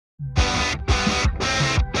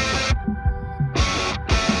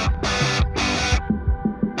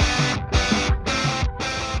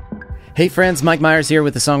Hey friends, Mike Myers here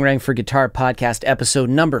with the Songwriting for Guitar podcast, episode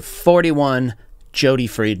number 41, Jody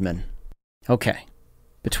Friedman. Okay,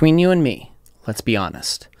 between you and me, let's be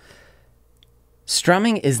honest.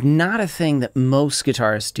 Strumming is not a thing that most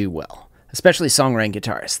guitarists do well, especially songwriting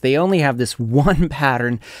guitarists. They only have this one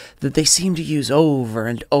pattern that they seem to use over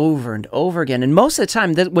and over and over again. And most of the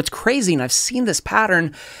time, what's crazy, and I've seen this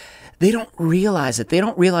pattern, they don't realize it. They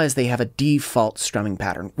don't realize they have a default strumming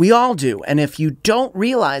pattern. We all do. And if you don't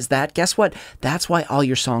realize that, guess what? That's why all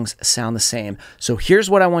your songs sound the same. So here's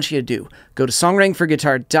what I want you to do. Go to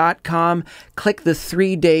songwritingforguitar.com, click the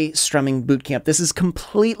 3-day strumming bootcamp. This is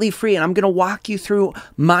completely free, and I'm going to walk you through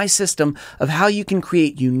my system of how you can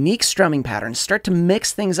create unique strumming patterns, start to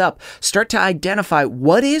mix things up, start to identify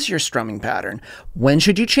what is your strumming pattern. When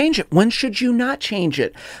should you change it? When should you not change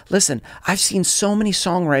it? Listen, I've seen so many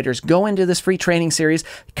songwriters go into this free training series,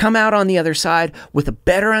 come out on the other side with a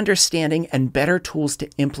better understanding and better tools to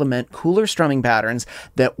implement cooler strumming patterns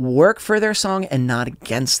that work for their song and not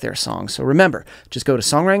against their song. So remember, just go to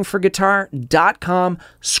songwritingforguitar.com,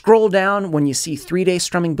 scroll down when you see 3-day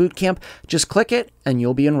strumming bootcamp, just click it and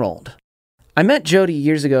you'll be enrolled. I met Jody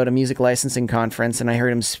years ago at a music licensing conference and I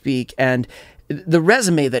heard him speak, and the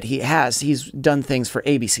resume that he has, he's done things for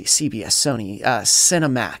ABC, CBS, Sony,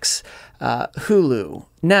 Cinemax, Hulu,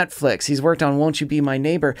 Netflix. He's worked on Won't You Be My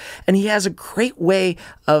Neighbor, and he has a great way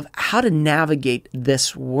of how to navigate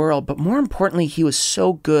this world. But more importantly, he was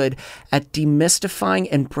so good at demystifying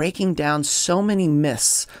and breaking down so many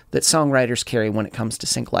myths that songwriters carry when it comes to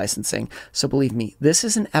sync licensing. So believe me, this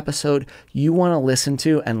is an episode you want to listen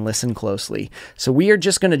to and listen closely. So we are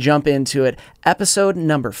just going to jump into it. Episode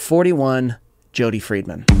number 41, Jody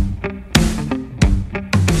Friedman.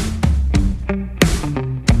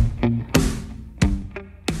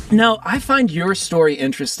 Now, I find your story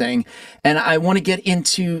interesting, and I want to get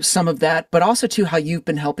into some of that, but also to how you've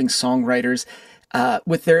been helping songwriters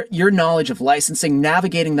with your knowledge of licensing,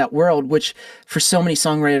 navigating that world, which for so many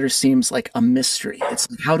songwriters seems like a mystery. It's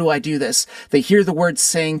like, how do I do this? They hear the word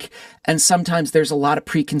sync, and sometimes there's a lot of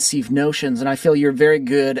preconceived notions, and I feel you're very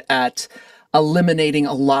good at eliminating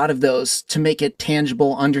a lot of those to make it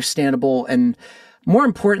tangible, understandable, and more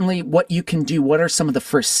importantly, what you can do. What are some of the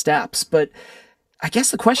first steps? But I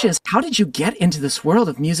guess the question is, how did you get into this world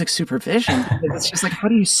of music supervision? It's just like, how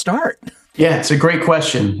do you start? Yeah, it's a great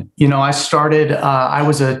question. You know, I started, I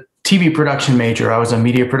was a TV production major. I was a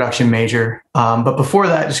media production major. But before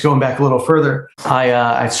that, just going back a little further,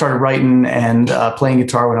 I started writing and playing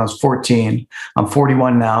guitar when I was 14. I'm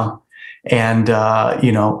 41 now. And,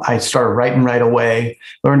 I started writing right away,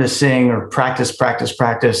 learned to sing or practice,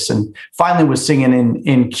 and finally was singing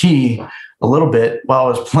in key a little bit while I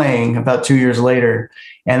was playing about 2 years later.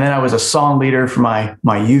 And then I was a song leader for my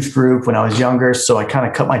youth group when I was younger. So I kind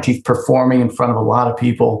of cut my teeth performing in front of a lot of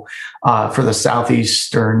people for the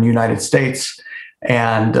Southeastern United States.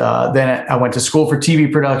 And then I went to school for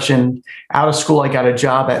TV production. Out of school, I got a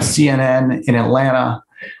job at CNN in Atlanta.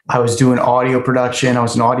 I was doing audio production. I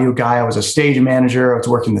was an audio guy. I was a stage manager. I was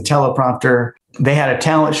working the teleprompter. They had a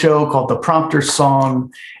talent show called The Prompter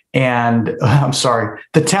Song. And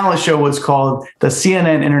the talent show was called the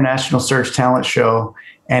CNN International Search Talent Show.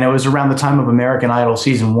 And it was around the time of American Idol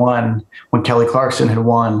season 1 when Kelly Clarkson had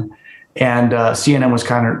won. And CNN was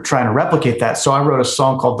kind of trying to replicate that. So I wrote a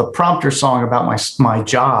song called The Prompter Song about my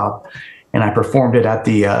job. And I performed it at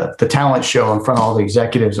the talent show in front of all the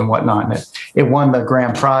executives and whatnot. And it won the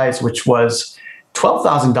grand prize, which was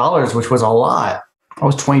 $12,000, which was a lot. I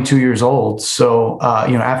was 22 years old. So,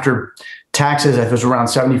 after taxes, it was around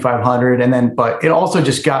 $7,500. But it also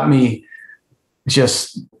just got me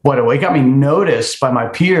it got me noticed by my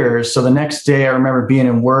peers. So the next day I remember being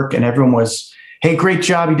in work and everyone was, "Hey, great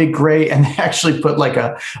job. You did great." And they actually put like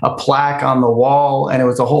a plaque on the wall, and it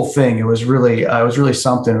was a whole thing. It was really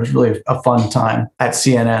something. It was really a fun time at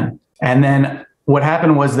CNN. And then what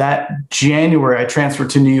happened was that January, I transferred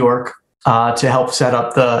to New York to help set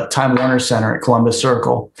up the Time Warner Center at Columbus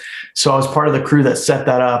Circle. So I was part of the crew that set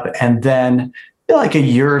that up. And then like a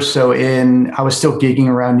year or so in, I was still gigging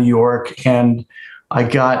around New York, and I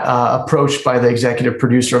got approached by the executive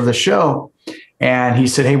producer of the show. And he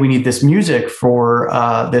said, "Hey, we need this music for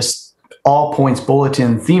this All Points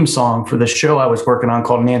Bulletin theme song for the show I was working on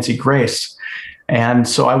called Nancy Grace." And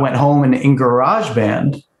so I went home and in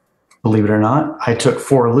GarageBand, believe it or not, I took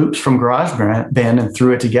 4 loops from GarageBand and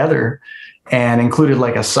threw it together and included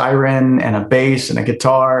like a siren and a bass and a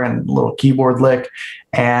guitar and a little keyboard lick.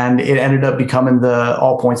 And it ended up becoming the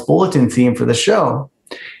All Points Bulletin theme for the show.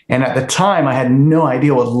 And at the time, I had no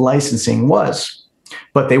idea what licensing was,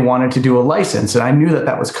 but they wanted to do a license. And I knew that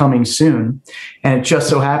that was coming soon. And it just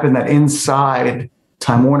so happened that inside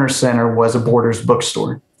Time Warner Center was a Borders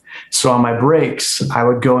bookstore. So on my breaks, I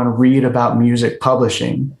would go and read about music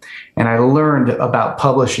publishing. And I learned about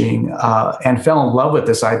publishing and fell in love with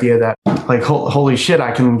this idea that, like, holy shit,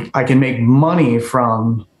 I can make money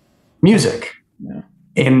from music. Yeah.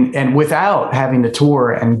 And without having to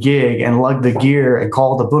tour and gig and lug the gear and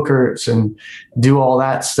call the bookers and do all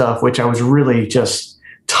that stuff, which I was really just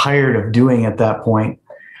tired of doing at that point.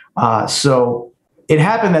 So it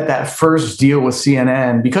happened that first deal with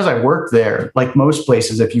CNN, because I worked there, like most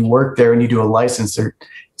places, if you work there and you do a license,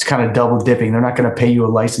 it's kind of double dipping. They're not going to pay you a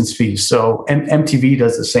license fee. So MTV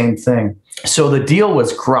does the same thing. So the deal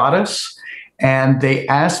was gratis. And they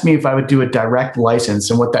asked me if I would do a direct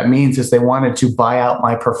license. And what that means is they wanted to buy out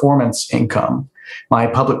my performance income, my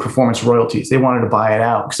public performance royalties. They wanted to buy it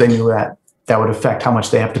out because they knew that would affect how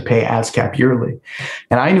much they have to pay ASCAP yearly.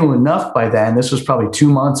 And I knew enough by then. This was probably 2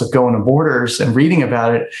 months of going to Borders and reading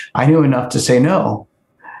about it. I knew enough to say no.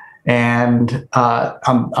 And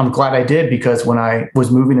I'm glad I did, because when I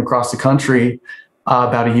was moving across the country,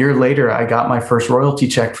 about a year later, I got my first royalty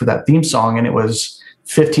check for that theme song. And it was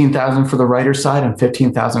 $15,000 for the writer's side and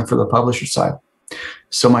 $15,000 for the publisher's side.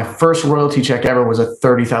 So my first royalty check ever was a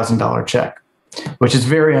 $30,000 check, which is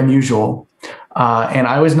very unusual. And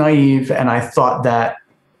I was naive, and I thought that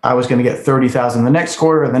I was going to get $30,000 the next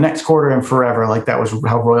quarter and the next quarter and forever. Like that was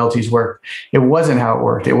how royalties worked. It wasn't how it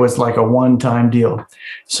worked. It was like a one-time deal.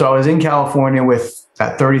 So I was in California with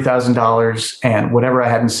that $30,000 and whatever I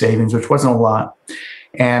had in savings, which wasn't a lot.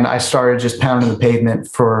 And I started just pounding the pavement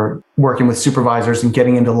for working with supervisors and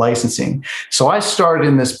getting into licensing. So I started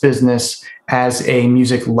in this business as a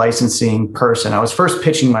music licensing person. I was first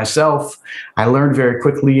pitching myself. I learned very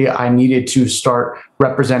quickly I needed to start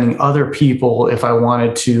representing other people if I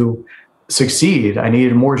wanted to succeed. I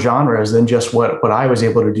needed more genres than just what I was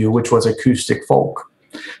able to do, which was acoustic folk.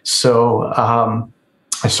 So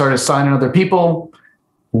I started signing other people,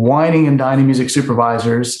 whining and dining music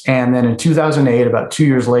supervisors. And then in 2008, about 2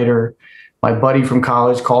 years later, my buddy from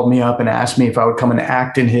college called me up and asked me if I would come and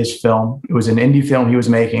act in his film. It was an indie film he was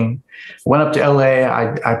making. Went up to LA.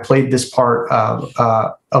 I played this part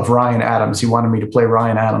of Ryan Adams. He wanted me to play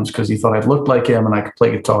Ryan Adams because he thought I'd looked like him and I could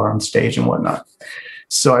play guitar on stage and whatnot.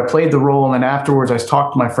 So I played the role. And then afterwards, I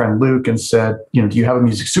talked to my friend Luke and said, do you have a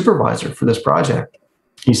music supervisor for this project?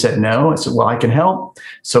 He said, no. I said, well, I can help.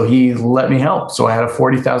 So he let me help. So I had a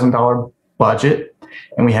 $40,000 budget,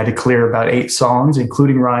 and we had to clear about 8 songs,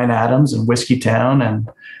 including Ryan Adams and Whiskey Town. And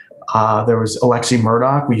there was Alexi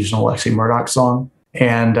Murdoch. We used an Alexi Murdoch song.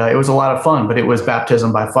 And it was a lot of fun, but it was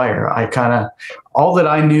baptism by fire. All that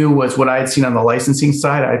I knew was what I had seen on the licensing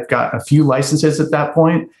side. I'd got a few licenses at that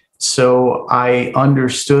point. So I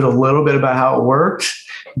understood a little bit about how it worked.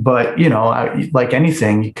 But, like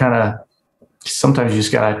anything, you sometimes you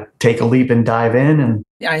just got to take a leap and dive in. And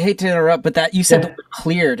I hate to interrupt, but that you said the word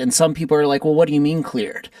cleared, and some people are like, well, what do you mean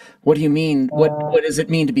cleared? What do you mean? What does it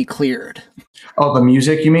mean to be cleared? Oh, the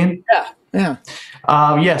music, you mean?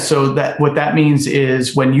 Yeah. So what that means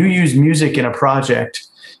is when you use music in a project,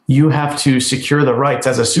 you have to secure the rights.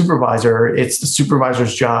 As a supervisor, it's the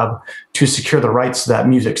supervisor's job to secure the rights to that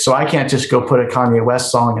music. So I can't just go put a Kanye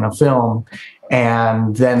West song in a film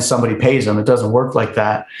and then somebody pays them. It doesn't work like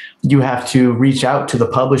that. You have to reach out to the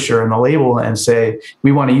publisher and the label and say,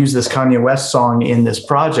 we want to use this Kanye West song in this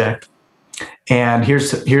project. And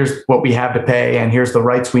here's what we have to pay. And here's the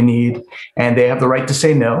rights we need. And they have the right to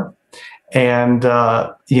say no. And,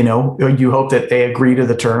 you hope that they agree to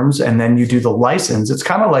the terms, and then you do the license. It's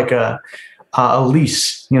kind of like a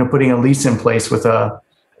lease, putting a lease in place with a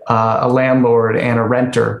landlord and a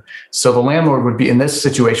renter. So the landlord would be, in this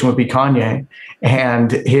situation, would be Kanye,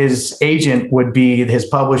 and his agent would be his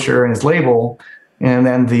publisher and his label. And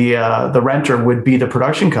then the renter would be the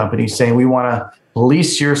production company saying, we want to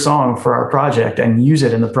lease your song for our project and use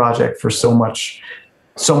it in the project for so much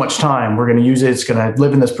time. We're going to use it. It's going to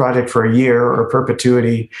live in this project for a year or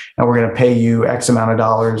perpetuity, and we're going to pay you X amount of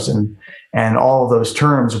dollars. And all of those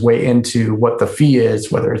terms weigh into what the fee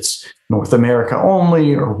is, whether it's North America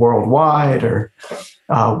only or worldwide, or,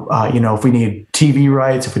 if we need TV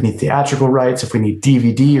rights, if we need theatrical rights, if we need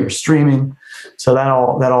DVD or streaming. So that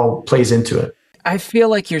all plays into it. I feel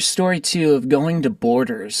like your story too of going to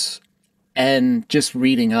Borders and just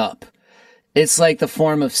reading up, it's like the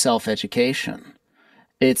form of self-education.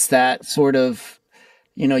 It's that sort of,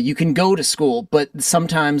 you can go to school, but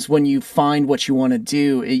sometimes when you find what you want to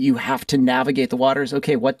do, you have to navigate the waters.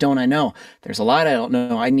 Okay, what don't I know? There's a lot I don't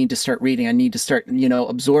know. I need to start reading. I need to start,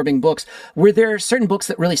 absorbing books. Were there certain books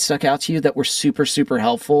that really stuck out to you that were super, super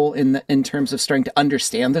helpful in terms of starting to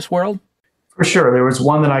understand this world? For sure. There was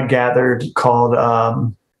one that I gathered called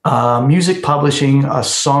Music Publishing, a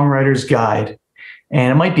Songwriter's Guide. And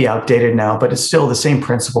it might be outdated now, but it's still the same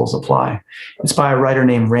principles apply. It's by a writer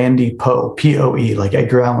named Randy Poe, Poe, like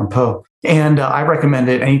Edgar Allan Poe. And I recommend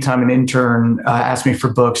it anytime an intern asks me for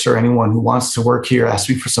books, or anyone who wants to work here asks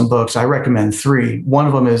me for some books. I recommend 3. One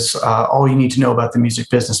of them is All You Need to Know About the Music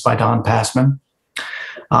Business by Don Passman.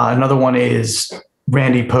 Another one is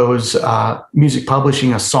Randy Poe's Music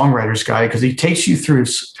Publishing, a Songwriter's Guide, because he takes you through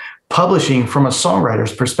publishing from a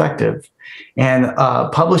songwriter's perspective. And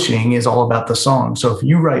publishing is all about the song. So if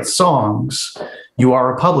you write songs, you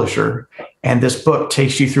are a publisher. And this book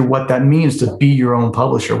takes you through what that means to be your own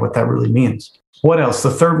publisher, what that really means. What else? The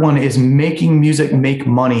third one is Making Music Make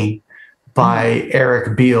Money by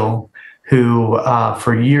Eric Beale, who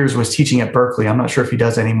for years was teaching at Berkeley. I'm not sure if he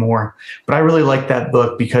does anymore, but I really liked that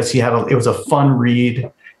book because it was a fun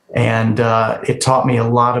read, and it taught me a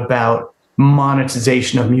lot about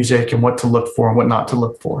monetization of music and what to look for and what not to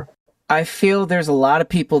look for. I feel there's a lot of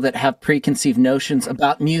people that have preconceived notions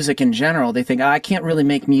about music in general. They think, I can't really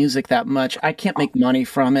make music that much. I can't make money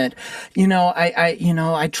from it.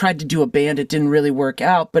 I tried to do a band. It didn't really work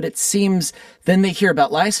out, but it seems then they hear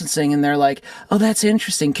about licensing and they're like, oh, that's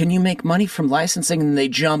interesting. Can you make money from licensing? And they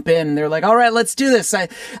jump in and they're like, all right, let's do this.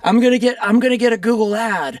 I'm going to get a Google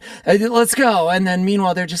ad. Let's go. And then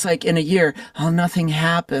meanwhile, they're just like in a year, oh, nothing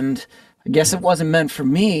happened. I guess it wasn't meant for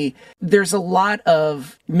me. There's a lot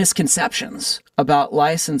of misconceptions about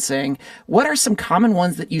licensing. What are some common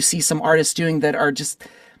ones that you see some artists doing that are just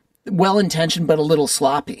well-intentioned but a little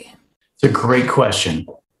sloppy? It's a great question.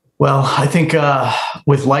 Well, I think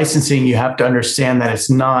with licensing, you have to understand that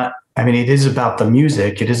it is about the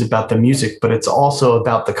music. It is about the music, but it's also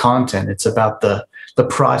about the content. It's about the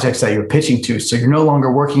projects that you're pitching to. So you're no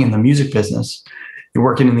longer working in the music business. You're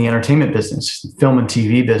working in the entertainment business, film and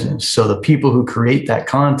TV business. So the people who create that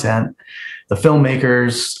content, the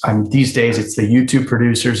filmmakers, these days it's the YouTube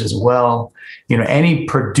producers as well. Any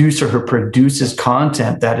producer who produces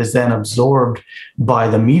content that is then absorbed by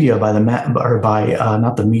the media,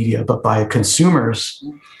 not the media, but by consumers,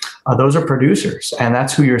 those are producers, and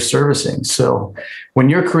that's who you're servicing. So when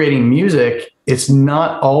you're creating music, it's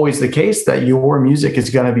not always the case that your music is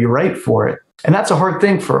going to be right for it. And that's a hard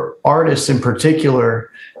thing for artists in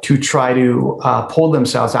particular to try to pull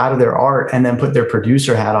themselves out of their art and then put their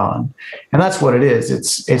producer hat on. And that's what it is.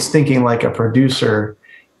 It's thinking like a producer,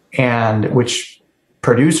 and which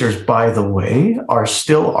producers, by the way, are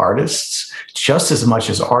still artists just as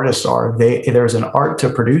much as artists are. There's an art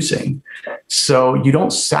to producing. So you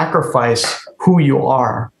don't sacrifice who you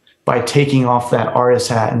are by taking off that artist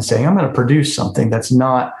hat and saying, I'm going to produce something that's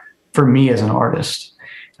not for me as an artist.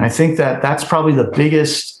 And I think that's probably the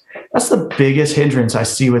biggest hindrance I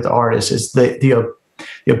see with artists is the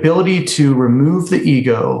ability to remove the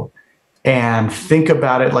ego and think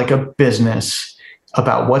about it like a business,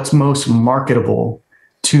 about what's most marketable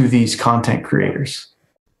to these content creators.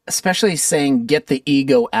 Especially saying, get the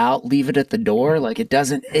ego out, leave it at the door. Like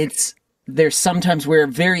there's sometimes we're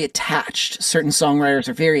very attached. Certain songwriters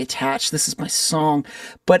are very attached. This is my song.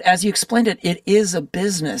 But as you explained it, it is a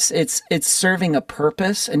business. It's serving a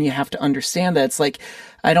purpose, and you have to understand that. It's like,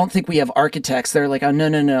 I don't think we have architects that are like, oh,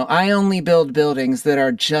 no. I only build buildings that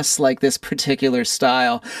are just like this particular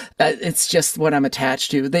style. It's just what I'm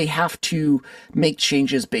attached to. They have to make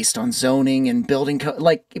changes based on zoning and building code,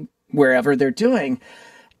 like wherever they're doing.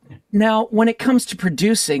 Now, when it comes to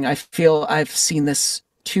producing, I feel I've seen this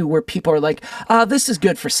too, where people are like, this is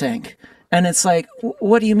good for sync. And it's like,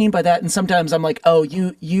 what do you mean by that? And sometimes I'm like, oh,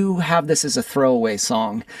 you have this as a throwaway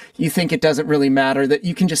song. You think it doesn't really matter, that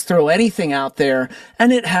you can just throw anything out there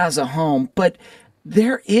and it has a home. But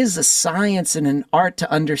there is a science and an art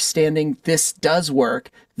to understanding this does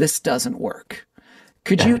work, this doesn't work.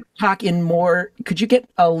 Could you could you get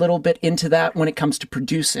a little bit into that when it comes to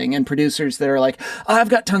producing and producers that are like, I've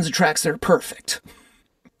got tons of tracks that are perfect?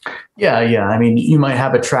 Yeah. I mean, you might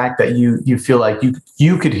have a track that you feel like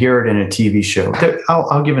you could hear it in a TV show.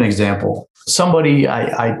 I'll give an example. Somebody,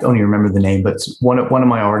 I don't even remember the name, but one of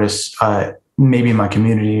my artists, maybe in my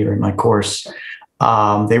community or in my course,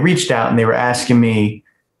 they reached out and they were asking me,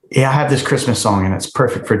 I have this Christmas song and it's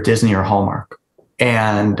perfect for Disney or Hallmark.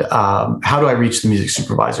 And how do I reach the music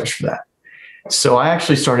supervisors for that? So I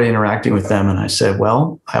actually started interacting with them, and I said,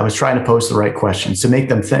 well, I was trying to pose the right questions to make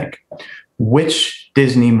them think. Which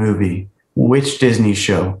Disney movie, which Disney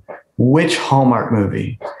show, which Hallmark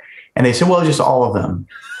movie? And they said, well, just all of them.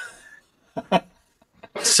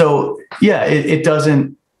 So yeah, it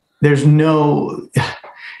doesn't, there's no,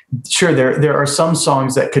 sure, there are some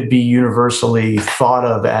songs that could be universally thought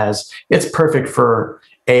of as it's perfect for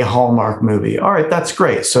a Hallmark movie. All right, that's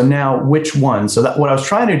great. So now which one? So that what I was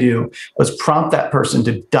trying to do was prompt that person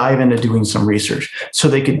to dive into doing some research so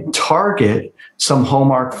they could target some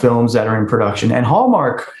Hallmark films that are in production. And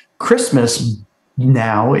Hallmark Christmas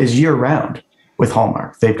now is year round with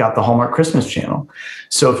Hallmark. They've got the Hallmark Christmas channel.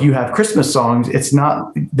 So if you have Christmas songs, it's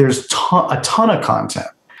not, there's a ton of content.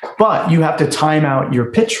 But you have to time out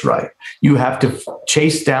your pitch right. You have to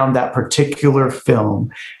chase down that particular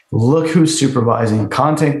film, look who's supervising,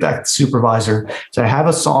 contact that supervisor. So I have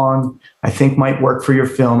a song I think might work for your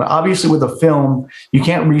film. Obviously, with a film, you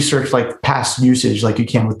can't research like past usage like you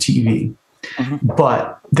can with TV.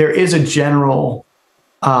 But there is a general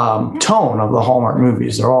tone of the Hallmark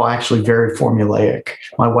movies. They're all actually very formulaic.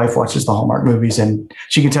 My wife watches the Hallmark movies and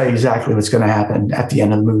she can tell you exactly what's going to happen at the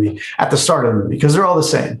end of the movie, at the start of the movie, because they're all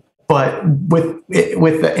the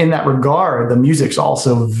in that regard, the music's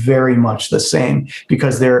also very much the same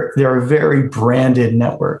because they're a very branded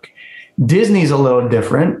network. Disney's a little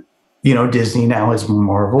different. You know, Disney now is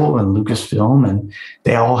Marvel and Lucasfilm, and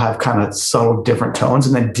they all have kind of subtle different tones.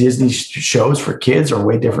 And then Disney shows for kids are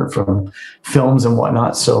way different from films and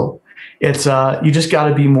whatnot. So it's you just got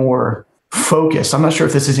to be more focused. I'm not sure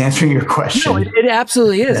if this is answering your question. No, it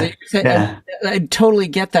absolutely is. Yeah. I totally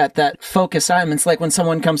get that focus. It's like when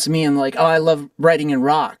someone comes to me and like, oh, I love writing in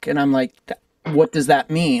rock, and I'm like, what does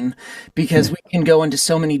that mean? Because we can go into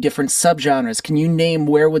so many different subgenres. Can you name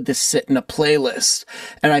where would this sit in a playlist?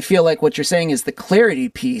 And I feel like what you're saying is the clarity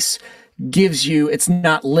piece gives you, it's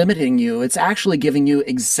not limiting you. It's actually giving you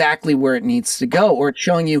exactly where it needs to go, or it's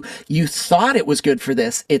showing you, you thought it was good for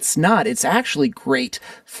this. It's not. It's actually great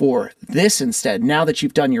for this instead, now that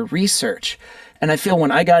you've done your research. And I feel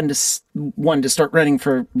when I got into wanting to start writing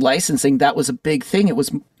for licensing, that was a big thing. It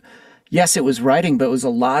was, yes, it was writing, but it was a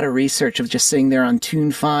lot of research of just sitting there on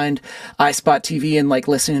TuneFind, iSpot TV, and like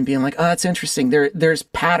listening and being like, oh, that's interesting. There's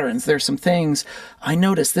patterns. There's some things. I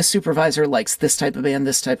noticed this supervisor likes this type of band,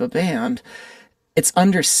 this type of band. It's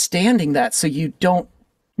understanding that so you don't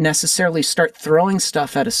necessarily start throwing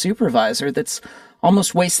stuff at a supervisor that's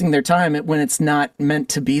almost wasting their time when it's not meant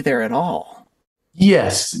to be there at all.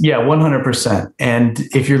 Yes. Yeah, 100%. And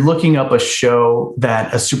if you're looking up a show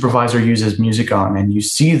that a supervisor uses music on and you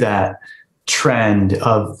see that trend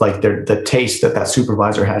of like the taste that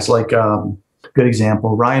supervisor has, like good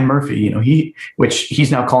example, Ryan Murphy, you know,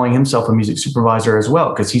 he's now calling himself a music supervisor as well,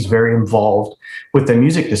 because he's very involved with the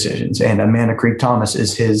music decisions, and Amanda Creek Thomas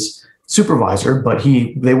is his supervisor, but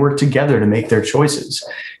they work together to make their choices.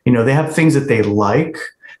 You know, they have things that they like,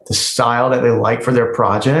 the style that they like for their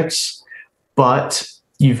projects, but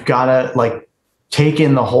you've got to like take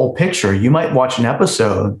in the whole picture. You might watch an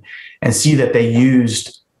episode and see that they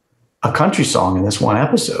used a country song in this one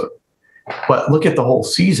episode, but look at the whole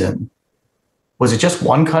season. Was it just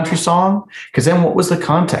one country song? Because then what was the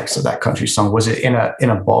context of that country song? Was it in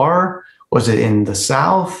a bar? Was it in the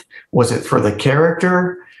South? Was it for the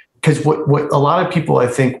character? Because what a lot of people, I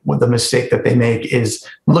think, the mistake that they make is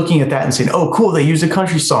looking at that and saying, oh, cool, they used a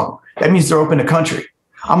country song. That means they're open to country.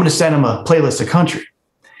 I'm going to send them a playlist of country.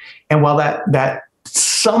 And while that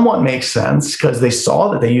somewhat makes sense because they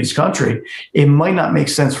saw that they used country, it might not make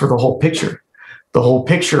sense for the whole picture. The whole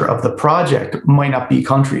picture of the project might not be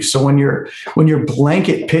country. So when you're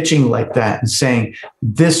blanket pitching like that and saying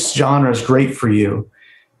this genre is great for you,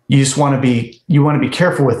 you want to be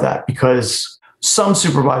careful with that, because some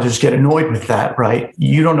supervisors get annoyed with that, right?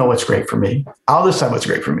 You don't know what's great for me. I'll decide what's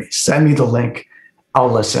great for me. Send me the link. I'll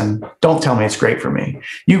listen. Don't tell me it's great for me.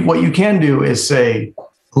 What you can do is say,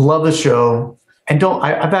 love the show. And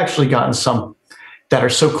I've actually gotten some that are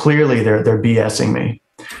so clearly they're BSing me.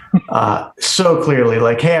 So clearly,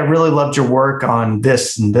 like, hey, I really loved your work on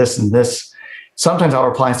this and this and this. Sometimes I'll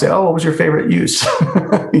reply and say, oh, what was your favorite use?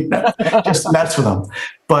 Just mess with them.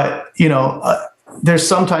 But, there's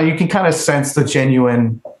sometimes you can kind of sense the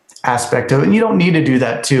genuine aspect of it. And you don't need to do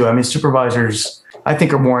that too. I mean, supervisors, I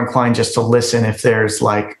think, are more inclined just to listen if there's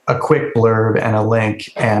like a quick blurb and a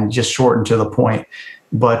link and just shorten to the point.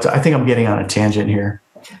 But I think I'm getting on a tangent here.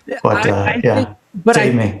 But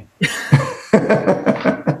save me.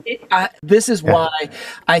 This is why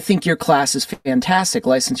I think your class is fantastic,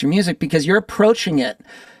 License Your Music, because you're approaching it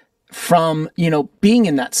from, being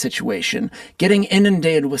in that situation, getting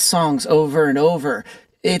inundated with songs over and over.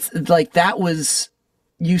 It's like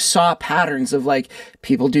you saw patterns of like,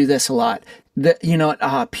 people do this a lot.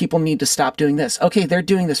 People need to stop doing this. Okay, they're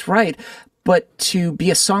doing this right. But to be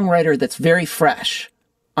a songwriter that's very fresh,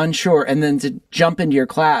 unsure, and then to jump into your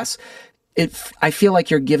class, I feel like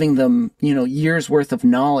you're giving them, years worth of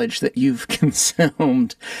knowledge that you've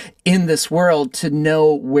consumed in this world to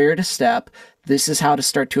know where to step, this is how to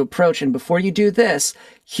start to approach. And before you do this,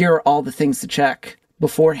 here are all the things to check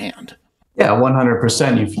beforehand. Yeah,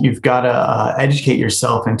 100%. You've got to educate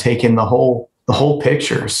yourself and take in the whole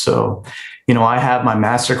picture. So, I have my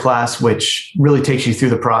masterclass, which really takes you through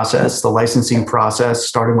the process, the licensing process,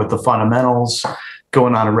 starting with the fundamentals,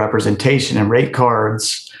 going on to representation and rate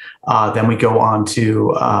cards. Then we go on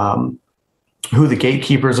to who the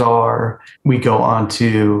gatekeepers are. We go on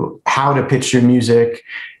to how to pitch your music.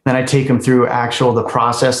 Then I take them through the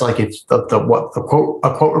process, like it's what a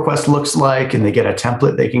quote request looks like, and they get a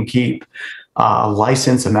template they can keep, a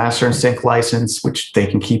license, a master and sync license, which they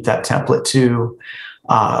can keep that template to,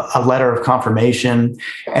 a letter of confirmation,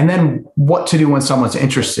 and then what to do when someone's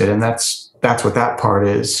interested. And that's what that part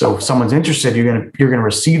is. So if someone's interested, you're gonna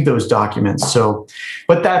receive those documents. So,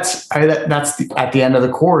 but that's at the end of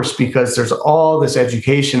the course, because there's all this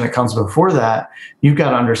education that comes before that. You've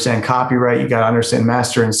got to understand copyright, you got to understand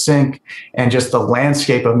master and sync, and just the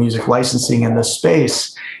landscape of music licensing in this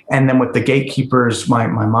space. And then with the gatekeepers, my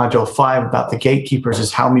module 5 about the gatekeepers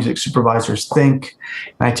is how music supervisors think.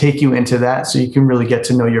 And I take you into that so you can really get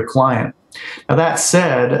to know your client. Now, that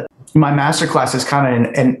said, my masterclass is kind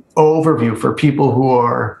of an overview for people who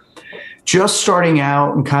are just starting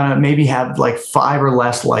out and kind of maybe have like 5 or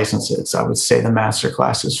less licenses. I would say the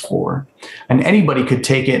masterclass is for, and anybody could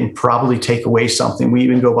take it and probably take away something. We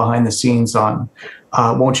even go behind the scenes on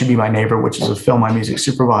Won't You Be My Neighbor, which is a film I music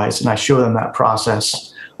supervise, and I show them that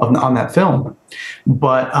process on that film.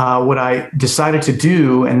 But what I decided to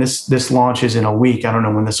do, and this launches in a week. I don't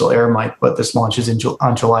know when this will air, Mike, but this launches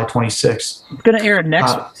on July 26th. It's going to air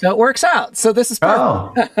next week, so it works out. So this is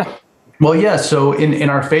perfect. Oh. Well, yeah. So in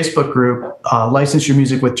our Facebook group, License Your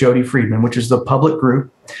Music with Jody Friedman, which is the public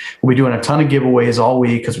group, we'll be doing a ton of giveaways all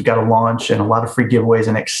week because we've got a launch and a lot of free giveaways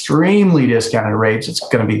and extremely discounted rates. It's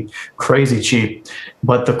going to be crazy cheap.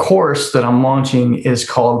 But the course that I'm launching is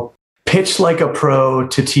called Pitch Like a Pro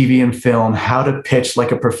to TV and Film, How to Pitch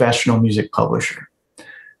Like a Professional Music Publisher.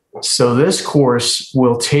 So this course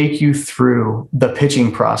will take you through the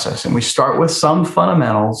pitching process. And we start with some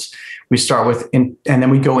fundamentals. We start with, and then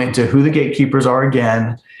we go into who the gatekeepers are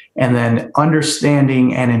again, and then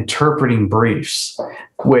understanding and interpreting briefs,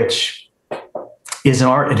 which is an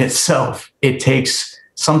art in itself. It takes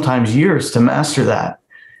sometimes years to master that.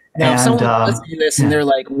 Now, if someone listening to this and they're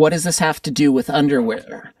like, what does this have to do with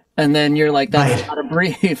underwear? And then you're like, that's not a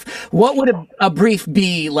brief. What would a brief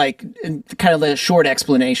be like, kind of a short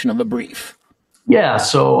explanation of a brief? Yeah,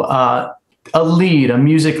 so a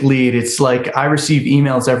music lead, it's like I receive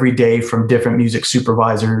emails every day from different music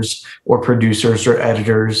supervisors or producers or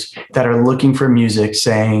editors that are looking for music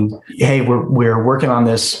saying, hey, we're working on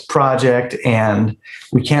this project and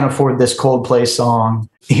we can't afford this Coldplay song.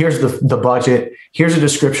 Here's the budget. Here's a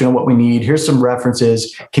description of what we need. Here's some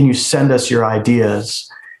references. Can you send us your ideas?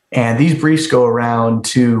 And these briefs go around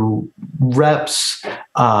to reps,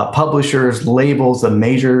 publishers, labels, the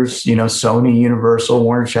majors, Sony, Universal,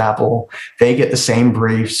 Warner Chappell. They get the same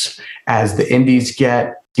briefs as the indies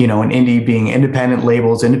get, an indie being independent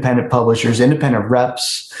labels, independent publishers, independent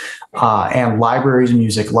reps, and libraries,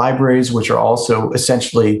 music libraries, which are also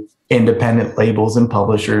essentially independent labels and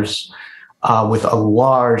publishers with a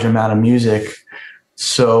large amount of music.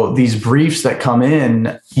 So these briefs that come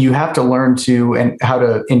in, you have to learn how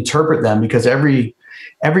to interpret them, because every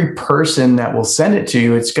person that will send it to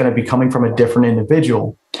you, it's going to be coming from a different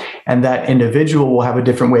individual, and that individual will have a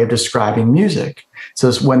different way of describing music.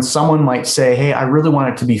 So when someone might say, hey, I really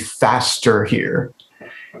want it to be faster here,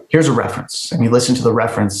 here's a reference, and you listen to the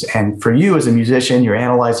reference, and for you as a musician, you're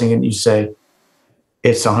analyzing it and you say,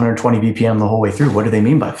 it's 120 BPM the whole way through. What do they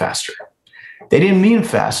mean by faster? They didn't mean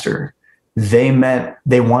faster. They meant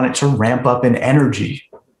they want it to ramp up in energy.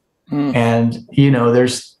 And,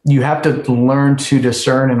 you have to learn to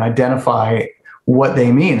discern and identify what they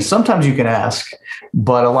mean. Sometimes you can ask,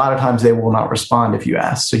 but a lot of times they will not respond if you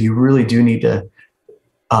ask. So you really do need to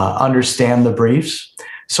understand the briefs.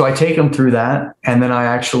 So I take them through that. And then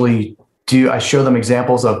I show them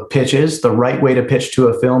examples of pitches, the right way to pitch to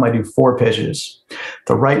a film. I do 4 pitches.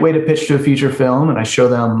 The right way to pitch to a feature film, and I show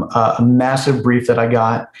them a massive brief that I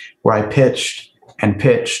got where I pitched, and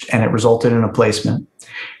it resulted in a placement.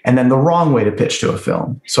 And then the wrong way to pitch to a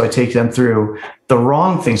film. So I take them through the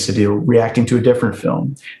wrong things to do, reacting to a different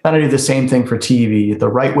film. Then I do the same thing for TV, the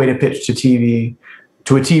right way to pitch to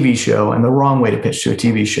a TV show, and the wrong way to pitch to a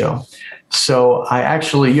TV show. So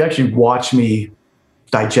you actually watch me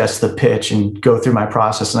digest the pitch and go through my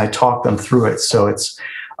process, and I talk them through it. So it's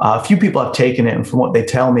a few people have taken it, and from what they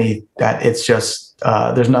tell me, that it's just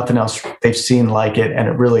there's nothing else they've seen like it, and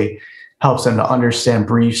it really helps them to understand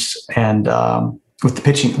briefs and with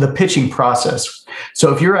the pitching process.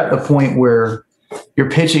 So if you're at the point where you're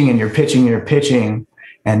pitching and you're pitching and you're pitching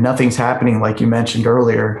and nothing's happening, like you mentioned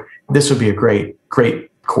earlier, this would be a great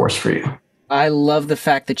course for you. I love the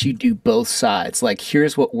fact that you do both sides. Like,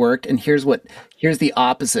 here's what worked and here's the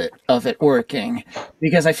opposite of it working,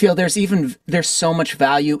 because I feel there's so much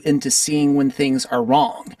value into seeing when things are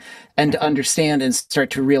wrong and to understand and start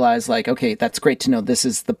to realize, like, okay, that's great to know this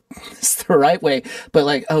is the right way, but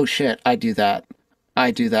like, oh shit, I do that.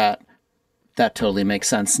 That totally makes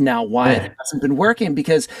sense now why it hasn't been working,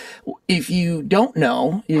 because if you don't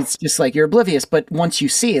know, it's just like you're oblivious, but once you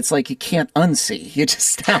see, it's like you can't unsee. You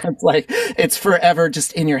just sound like it's forever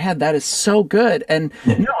just in your head. That is so good. And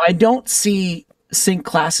no, I don't see sync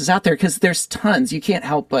classes out there because there's tons. You can't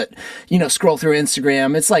help but, scroll through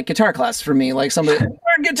Instagram. It's like guitar class for me, like somebody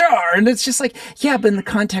learn guitar, and it's just like, yeah, but in the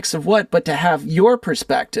context of what? But to have your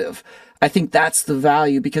perspective, I think that's the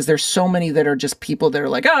value, because there's so many that are just people that are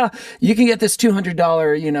like, you can get this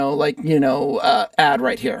 $200, ad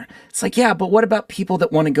right here. It's like, yeah, but what about people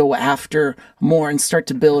that want to go after more and start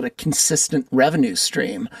to build a consistent revenue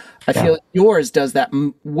stream? I feel like yours does that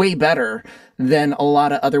way better than a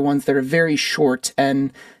lot of other ones that are very short,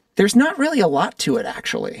 and there's not really a lot to it,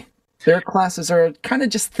 actually. Their classes are kind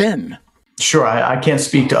of just thin. Sure. I can't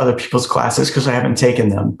speak to other people's classes because I haven't taken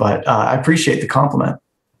them, but I appreciate the compliment.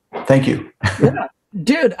 Thank you. Yeah.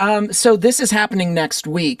 Dude, so this is happening next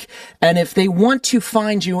week, and if they want to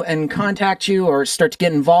find you and contact you or start to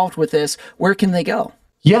get involved with this, where can they go?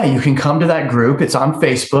 Yeah, you can come to that group. It's on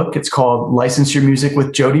Facebook. It's called License Your Music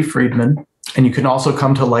with Jody Friedman. And you can also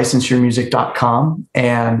come to licenseyourmusic.com.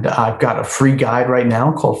 And I've got a free guide right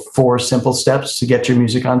now called 4 Simple Steps to Get Your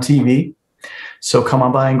Music on TV. So come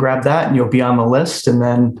on by and grab that and you'll be on the list. And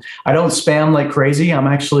then I don't spam like crazy. I'm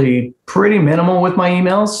actually pretty minimal with my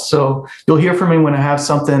emails. So you'll hear from me when I have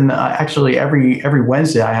something. Actually, every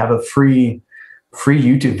Wednesday, I have a free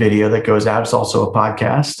YouTube video that goes out. It's also a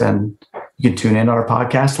podcast. And you can tune in to our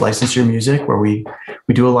podcast, License Your Music, where we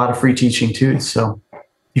do a lot of free teaching too. So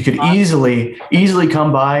you could easily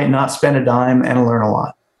come by, not spend a dime, and learn a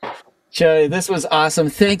lot. Jody, this was awesome.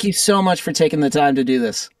 Thank you so much for taking the time to do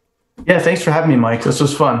this. Yeah, thanks for having me, Mike. This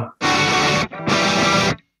was fun.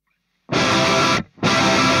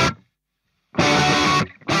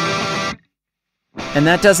 And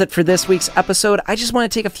that does it for this week's episode. I just want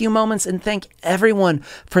to take a few moments and thank everyone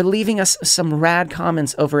for leaving us some rad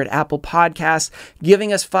comments over at Apple Podcasts,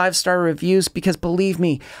 giving us 5-star reviews, because believe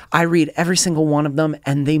me, I read every single one of them,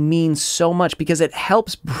 and they mean so much because it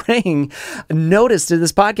helps bring notice to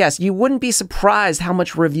this podcast. You wouldn't be surprised how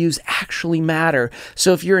much reviews actually matter.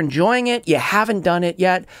 So if you're enjoying it, you haven't done it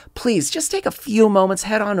yet, please just take a few moments,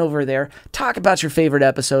 head on over there, talk about your favorite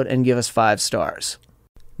episode, and give us 5 stars.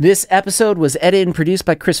 This episode was edited and produced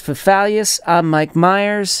by Chris Fafalius. I'm Mike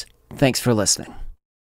Myers. Thanks for listening.